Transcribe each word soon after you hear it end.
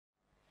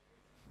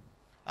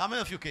How many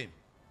of you came?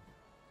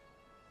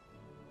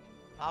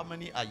 How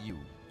many are you?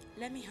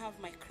 Let me have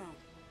my crown.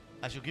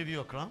 I should give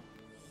you a crown?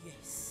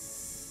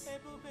 Yes.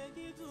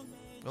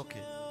 Okay.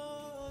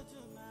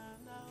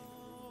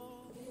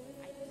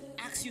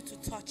 I ask you to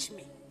touch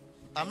me.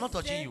 I'm not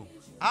touching you.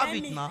 Have Let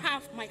it me now.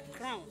 have my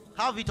crown.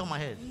 Have it on my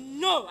head.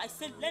 No, I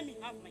said let me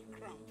have my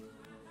crown.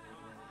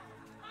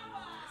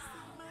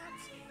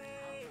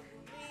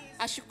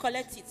 I should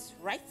collect it,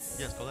 right?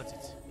 Yes, collect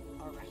it.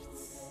 All right.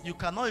 You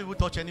cannot even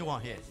touch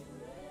anyone here.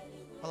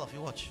 All of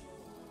you watch.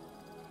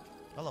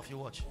 All of you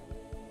watch.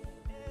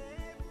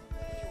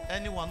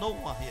 Anyone, no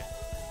one here.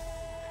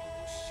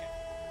 Are you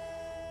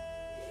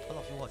sure? All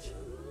of you watch.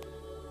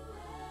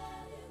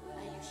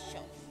 Are you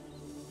sure?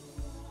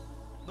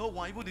 No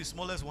one, even the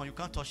smallest one, you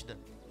can't touch them.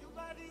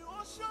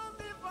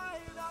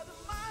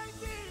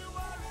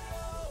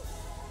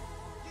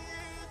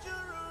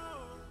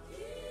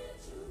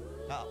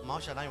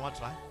 Marsha, now you want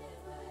to try?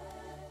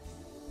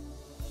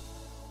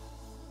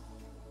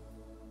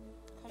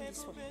 Come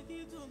this way.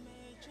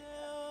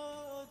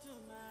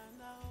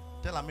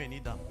 Tell her, me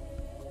kneel down.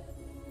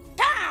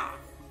 Ta!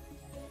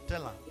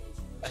 Tell her.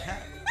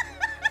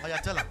 Oh yeah,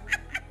 tell her.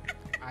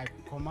 I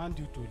command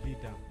you to lay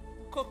down.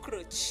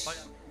 Cockroach. Oh,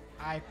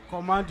 yeah. I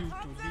command you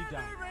to lay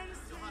down.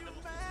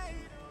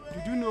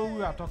 Did you know who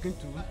you are talking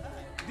to?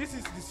 This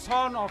is the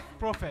son of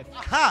prophet.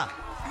 Aha!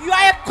 You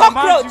are a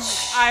Command you,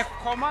 cockroach.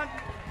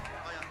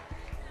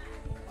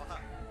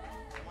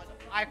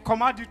 I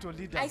command you to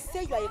lay down. I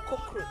say you are a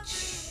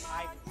cockroach.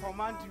 I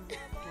command you to lay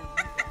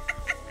down.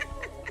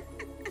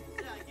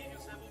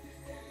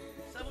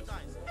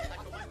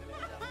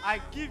 I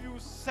give you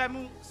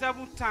seven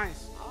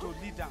times to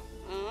lay down.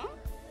 Hmm?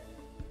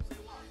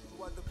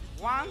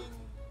 One,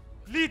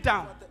 lay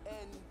down.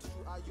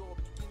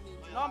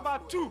 Number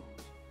two,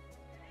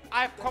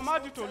 I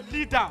command you to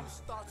lay down.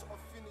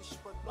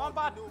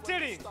 Number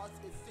three,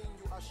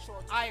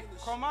 I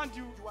command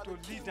you to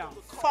lay down.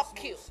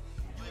 Fuck you.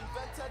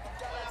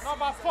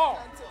 Number four,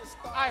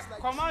 I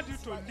command you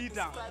to lay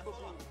down.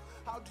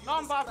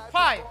 Number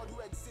five,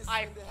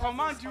 I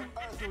command you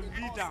to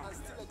lay down.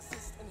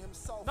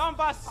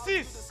 Number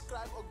six,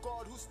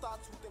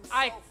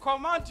 I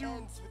command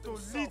you to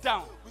lay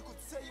down.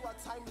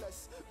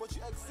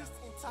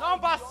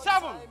 Number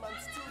seven,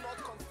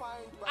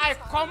 I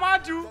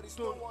command you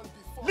to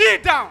lay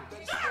down.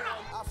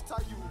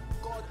 After you,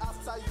 God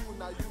after you,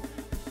 now you.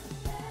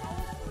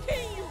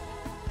 Kill you.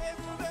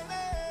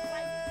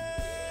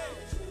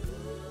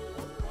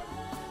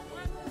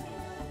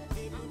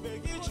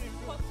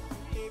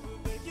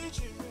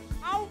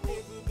 I will kill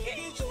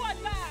you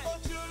alive.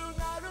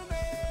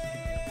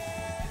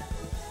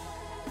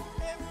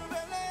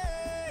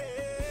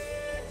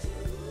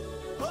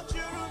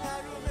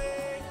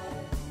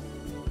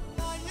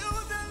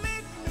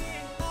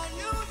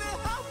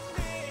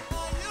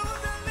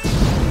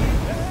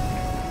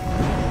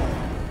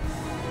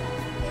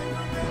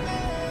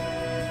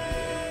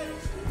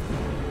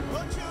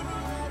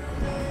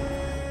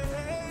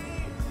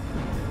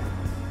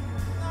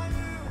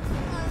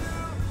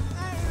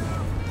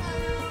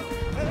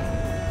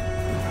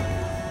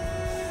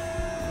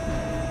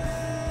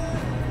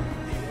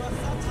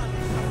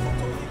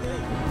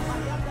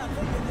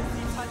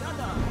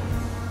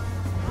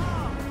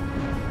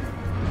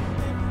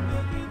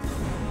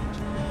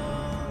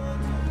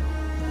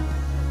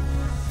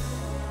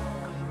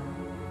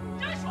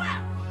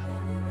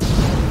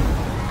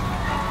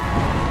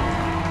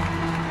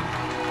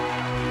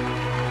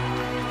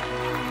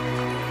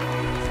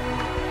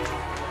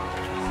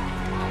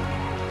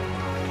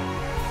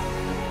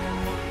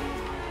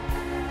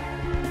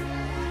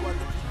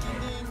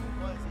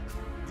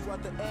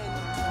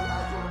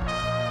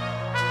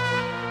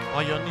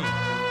 On your knee.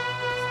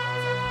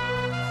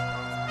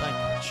 Thank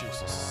you,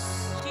 Jesus.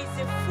 She's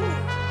a fool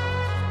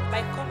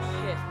by coming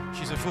here.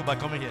 She's a fool by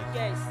coming here.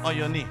 Yes. On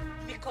your knee.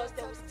 Because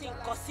they will still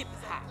gossip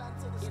her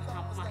in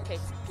her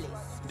marketplace.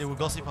 They will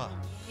gossip her.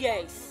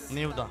 Yes.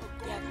 Kneel down.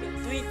 They have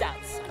been doing that.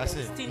 I They say,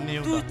 will still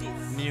kneel do down.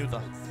 this. Kneel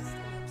down.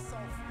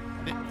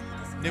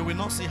 They will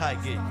not see her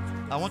again.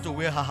 I want to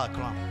wear her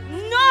crown.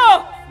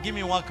 No! Give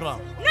me one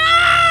crown.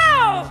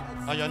 No!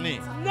 On your knee.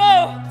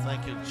 No!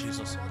 Thank you,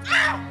 Jesus.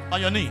 On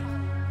your knee.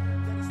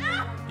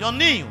 Your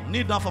knee.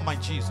 Kneel down for my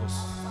Jesus.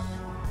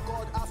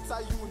 God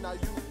after you, now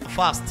you.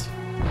 Fast.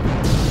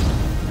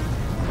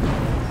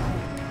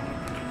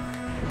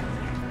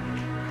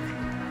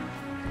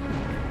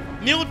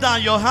 Kneel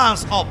down, your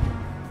hands up.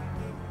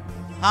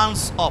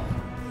 Hands up.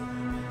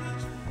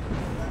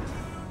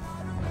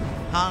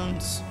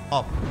 Hands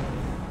up.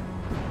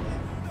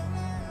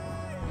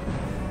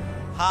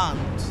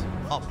 Hands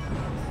up.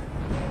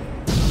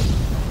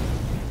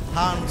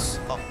 Hands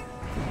up.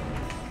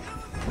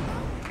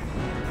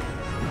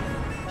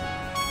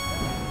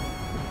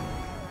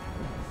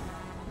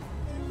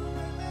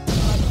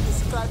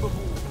 Indescribable.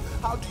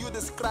 How do you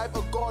describe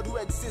a God who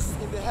exists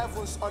in the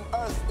heavens, on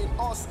earth, in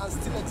us, and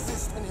still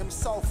exists in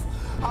himself?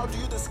 How do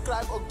you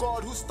describe a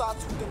God who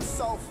starts with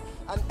himself,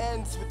 and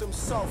ends with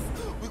himself.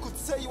 We could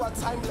say you are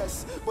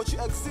timeless, but you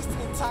exist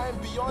in time,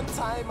 beyond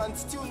time, and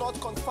still not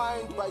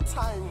confined by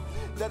time.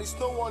 There is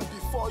no one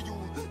before you,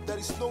 there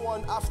is no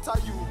one after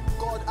you.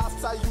 God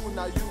after you,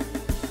 now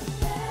you.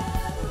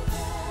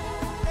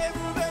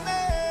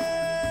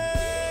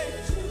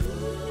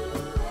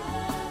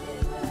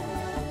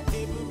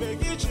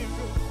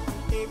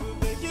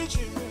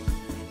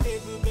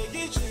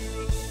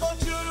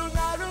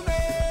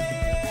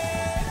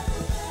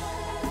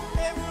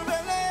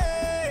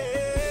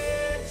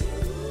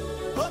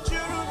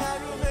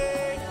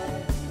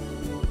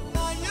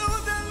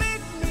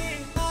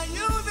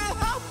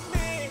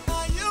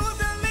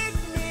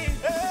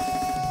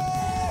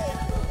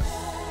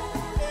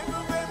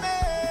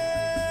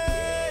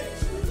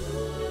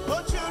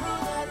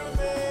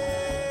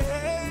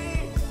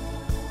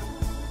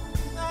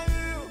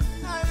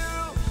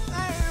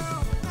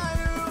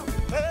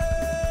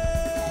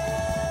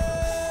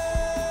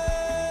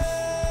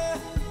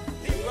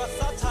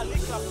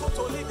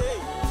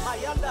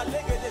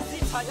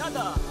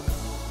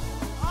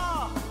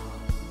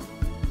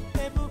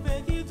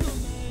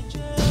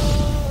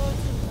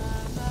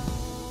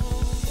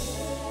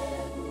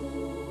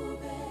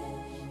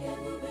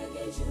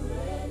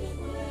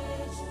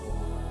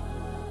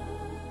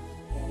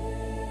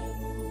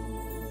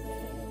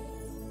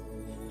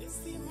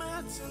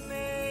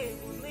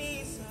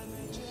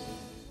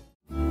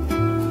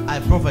 I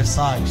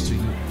prophesy to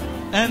you.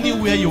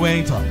 Anywhere you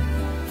enter,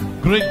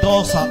 great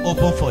doors are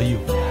open for you.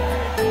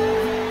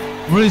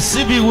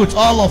 Receive it with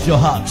all of your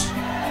heart.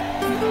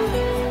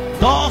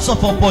 Doors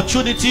of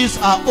opportunities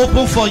are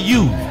open for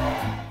you.